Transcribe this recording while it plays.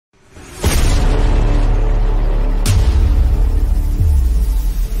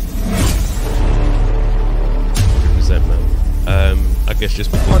guys,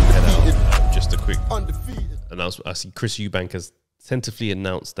 just before we head Undefeated. out, just a quick Undefeated. announcement. I see Chris Eubank has tentatively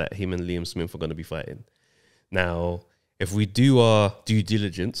announced that him and Liam Smith are going to be fighting. Now, if we do our due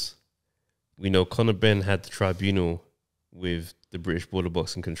diligence, we know Conor Benn had the tribunal with the British Border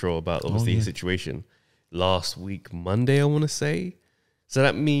Boxing Control about obviously his situation last week, Monday, I want to say. So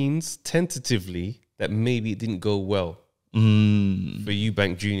that means tentatively that maybe it didn't go well for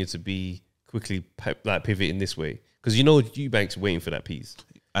Eubank Jr. to be quickly pivoting this way. Because you know Eubank's waiting for that piece.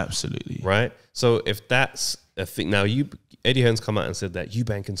 Absolutely. Right? So if that's a thing, now Eddie Hearn's come out and said that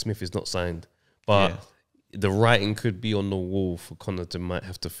Eubank and Smith is not signed. But the writing could be on the wall for Conor to might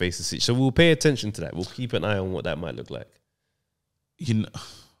have to face the situation. So we'll pay attention to that. We'll keep an eye on what that might look like. You know,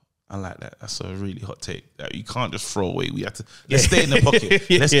 I like that. That's a really hot take. That you can't just throw away. We have to let's stay in the pocket.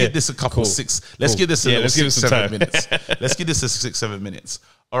 Let's give this a couple Let's give this a little 6-7 minutes. Let's give this a 6-7 minutes.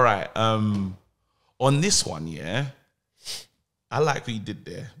 All right. On this one, I like what you did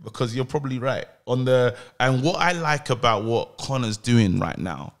there because you're probably right. And what I like about what Conor's doing right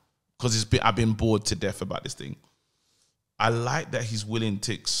now, because I've been bored to death about this thing. I like that he's willing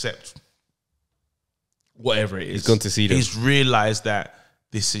to accept whatever it is. He's gone to see them. He's realized that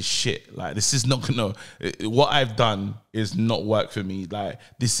this is shit. Like, this is not gonna. What I've done is not work for me. Like,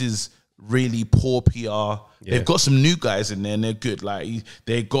 this is really poor PR. Yeah. They've got some new guys in there and they're good. Like,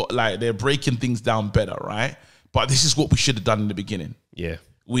 they're breaking things down better, right? But this is what we should have done in the beginning. Yeah,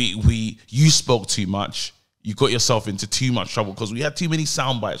 you spoke too much. You got yourself into too much trouble because we had too many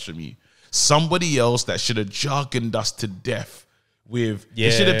sound bites from you. Somebody else that should have jargoned us to death with,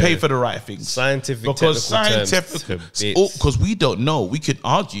 they should have paid for the right things. Because we don't know. We could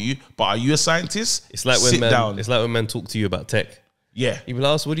argue, but are you a scientist? It's like it's like when men talk to you about tech. Yeah. You will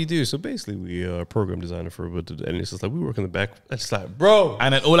ask, what do you do? So basically, we are a program designer for a bit, and it's just like, we work in the back. It's just like, bro.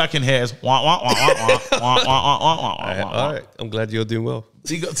 And then all I can hear is, wah, wah, wah, wah, wah, wah, wah, wah, wah. All right. I'm glad you're doing well.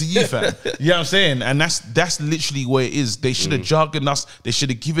 Big up to you, fam. You know what I'm saying? And that's literally where it is. They should have jargoned us. They should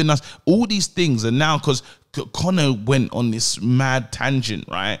have given us all these things. And now, because Conor went on this mad tangent,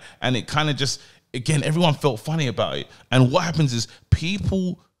 right? And it kind of just, again, everyone felt funny about it. And what happens is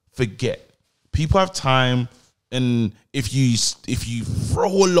people forget. People have time. And if you throw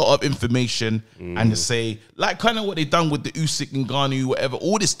a lot of information and just say, like kind of what they done with the Usyk and Ngannou, whatever,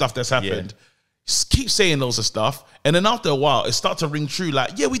 all this stuff that's happened, just keep saying loads of stuff. And then after a while, it starts to ring true.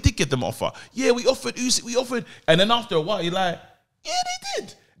 Like, yeah, we did get them offer. Yeah, we offered Usyk, we offered. And then after a while, you're like, yeah, they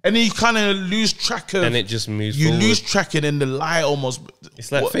did. And then you kind of lose track of. And it just moves You forward. lose track and then the lie almost.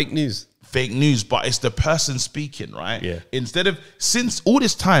 It's like fake news. Fake news, but it's the person speaking, right? Yeah. Instead of, since all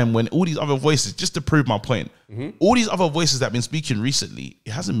this time when all these other voices, just to prove my point, all these other voices that have been speaking recently,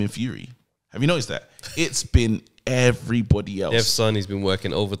 it hasn't been Fury. Have you noticed that? It's been everybody else. Dev Son, he's been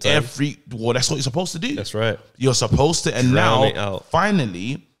working overtime. Well, that's what you're supposed to do. That's right. You're supposed to, and Drown it now out.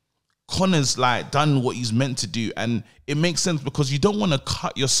 finally, Conor's like done what he's meant to do, and it makes sense because you don't want to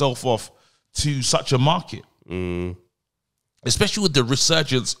cut yourself off to such a market. Especially with the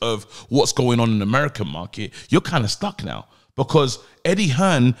resurgence of what's going on in the American market, you're kind of stuck now because Eddie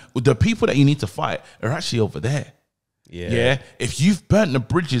Hearn, the people that you need to fight are actually over there. Yeah. If you've burnt the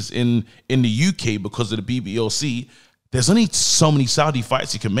bridges in the UK because of the BBOC, there's only so many Saudi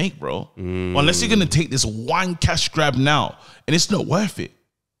fights you can make, bro. Unless you're going to take this one cash grab now, and it's not worth it.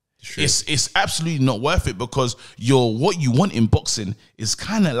 It's absolutely not worth it because what you want in boxing is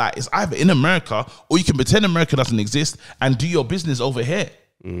kind of like, it's either in America or you can pretend America doesn't exist and do your business over here.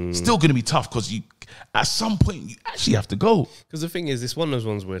 Still going to be tough because at some point you actually have to go. Because the thing is, it's one of those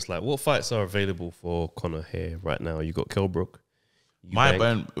ones where it's like, what fights are available for Conor here right now? You got Kell Brook.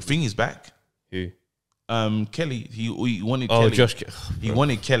 My thing is back. Who? Kelly. He wanted Kelly. Josh. He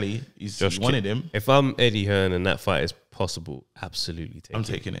wanted Kelly. He wanted him. If I'm Eddie Hearn and that fight is possible, absolutely I'm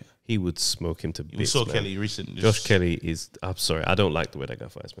taking it. He would smoke him to bits. We saw man. Kelly recently. Josh Kelly is. I'm sorry, I don't like the way that guy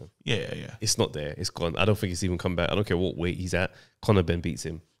fights, man. Yeah. It's not there. It's gone. I don't think it's even come back. I don't care what weight he's at. Conor Benn beats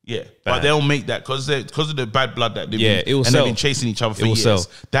him. Yeah, but they'll make that because of the bad blood that they've been chasing each other for years. Sell.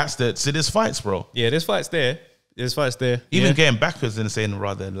 So there's fights, bro. Yeah, there's fights there. Even getting backwards and saying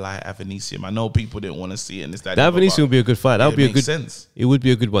rather like Avanesium. I know people didn't want to see it, and that Avanesium would be a good fight. That would be a good sense. It would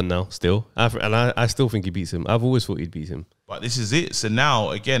be a good one now. Still, I still think he beats him. I've always thought he'd beat him. But this is it. So now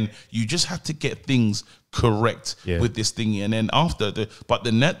again, you just have to get things correct with this thingy, and then after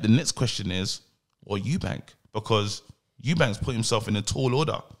the next question is, well, Eubank, because Eubank's put himself in a tall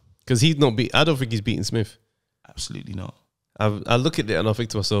order because he's not beat. I don't think he's beaten Smith. Absolutely not. I look at it and I think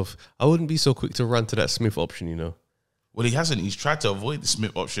to myself, I wouldn't be so quick to run to that Smith option, you know. Well, he hasn't. He's tried to avoid the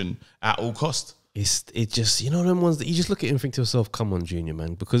Smith option at all cost. It just, you know, them ones that you just look at it and think to yourself, come on, Junior,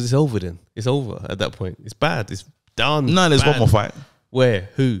 man, because it's over then. It's over at that point. It's bad. It's done. No, there's one more fight. Where?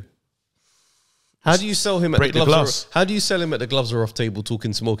 Who? How do you sell him at Break the the gloves? gloves. How do you sell him at the gloves are off table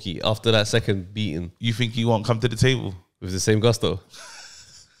talking smoky after that second beating You think he won't come to the table? with the same gusto?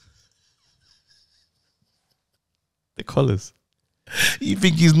 The collars. You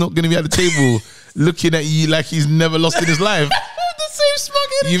think he's not going to be at the table looking at you like he's never lost in his life? The same smug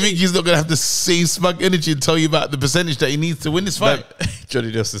energy. You think he's not going to have the same smug energy and tell you about the percentage that he needs to win this fight?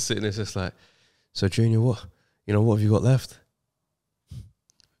 Johnny just is sitting there just like, so Junior, what? You know, what have you got left?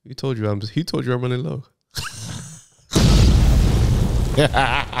 He told you I'm running low.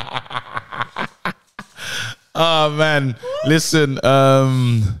 Oh man, listen,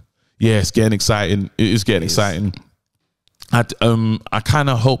 yeah, it's getting exciting. It is getting exciting. I kind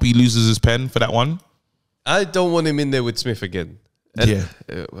of hope he loses his pen for that one. I don't want him in there with Smith again. And, Yeah.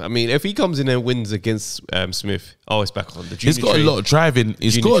 I mean, if he comes in and wins against Smith, it's back on. He's got a lot of driving.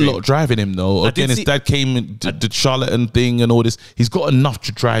 He's got a lot of driving him though. Again, his dad came the Charlatan thing and all this. He's got enough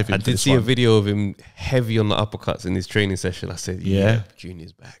to drive him. I did see a video of him heavy on the uppercuts in his training session. I said, yeah,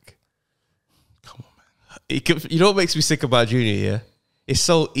 Junior's back. Come on, man. You know what makes me sick about Junior, yeah? It's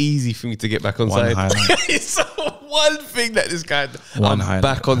so easy for me to get back on side. It's so one thing that this guy... I'm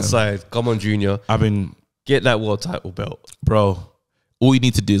back on side. Come on, Junior. Get that world title belt. Bro, all you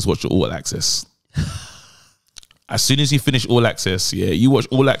need to do is watch the All Access. As soon as you finish All Access, you watch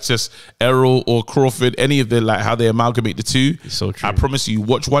All Access, Errol or Crawford, any of the, like, how they amalgamate the two. It's so true. I promise you,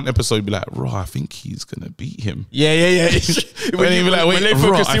 watch one episode, be like, bro, I think he's going to beat him. Yeah. when they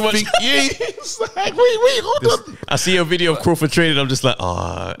focus too much. It's like, wait, hold on. I see a video of Crawford training, I'm just like,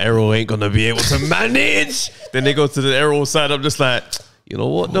 Errol ain't going to be able to manage. Then they go to the Errol side, I'm just like, you know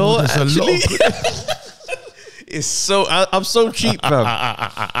what, no, actually. It's so I'm so cheap, fam.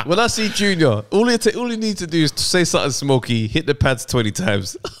 When I see Junior, all he needs to do is to say something smoky, hit the pads 20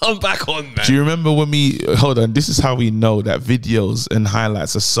 times. I'm back on, man. Do you remember when hold on, this is how we know that videos and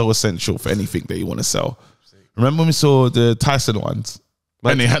highlights are so essential for anything that you want to sell. Remember when we saw the Tyson ones?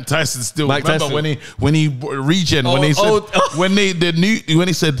 When they had Tyson still. Remember when he regen, when he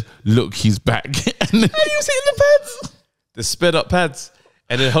said, look, he's back. And he was hitting the pads. The sped up pads.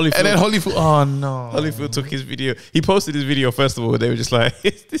 And then Holyfield, oh no. Holyfield took his video. He posted his video first of all. They were just like,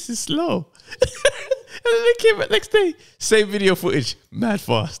 this is slow. And then they came back next day. Same video footage. Mad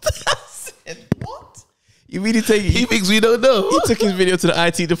fast. I said, what? You really take it? He thinks we don't know. He took his video to the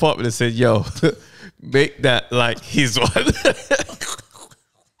IT department and said, yo, make that like his one.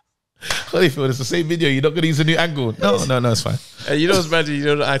 Holyfield, it's the same video. You're not going to use a new angle. No, it's fine. And you know what's magic? You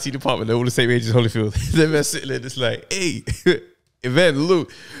know the IT department, they're all the same age as Holyfield. They're sitting there just like, hey, Evan,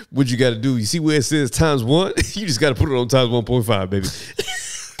 look, what you got to do. You see where it says ×1? You just got to put it on ×1.5, baby.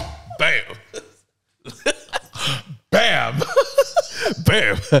 Bam.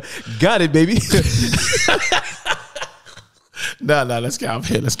 Bam. Got it, baby. No, let's get out of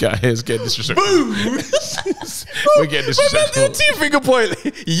here. Let's get disrespectful. Boom. We're getting disrespectful. Two-finger point.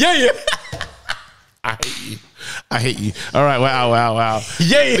 Yeah. I hate you. All right, wow.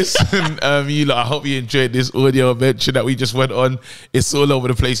 Yeah. Listen, you lot, I hope you enjoyed this audio adventure that we just went on. It's all over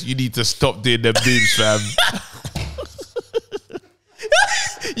the place. You need to stop doing them boobs, fam.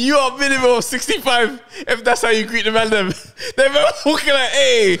 You are minimum of 65 if that's how you greet the man. They're walking like,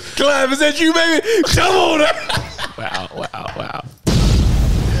 hey, Clive, is that you, baby? Come on. Wow.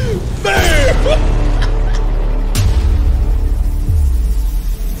 Bam.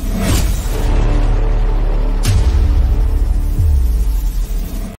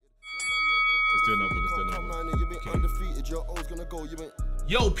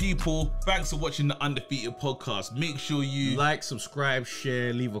 Yo, people, thanks for watching the Undefeated podcast. Make sure you like, subscribe,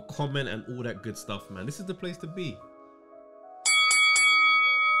 share, leave a comment, and all that good stuff, man. This is the place to be.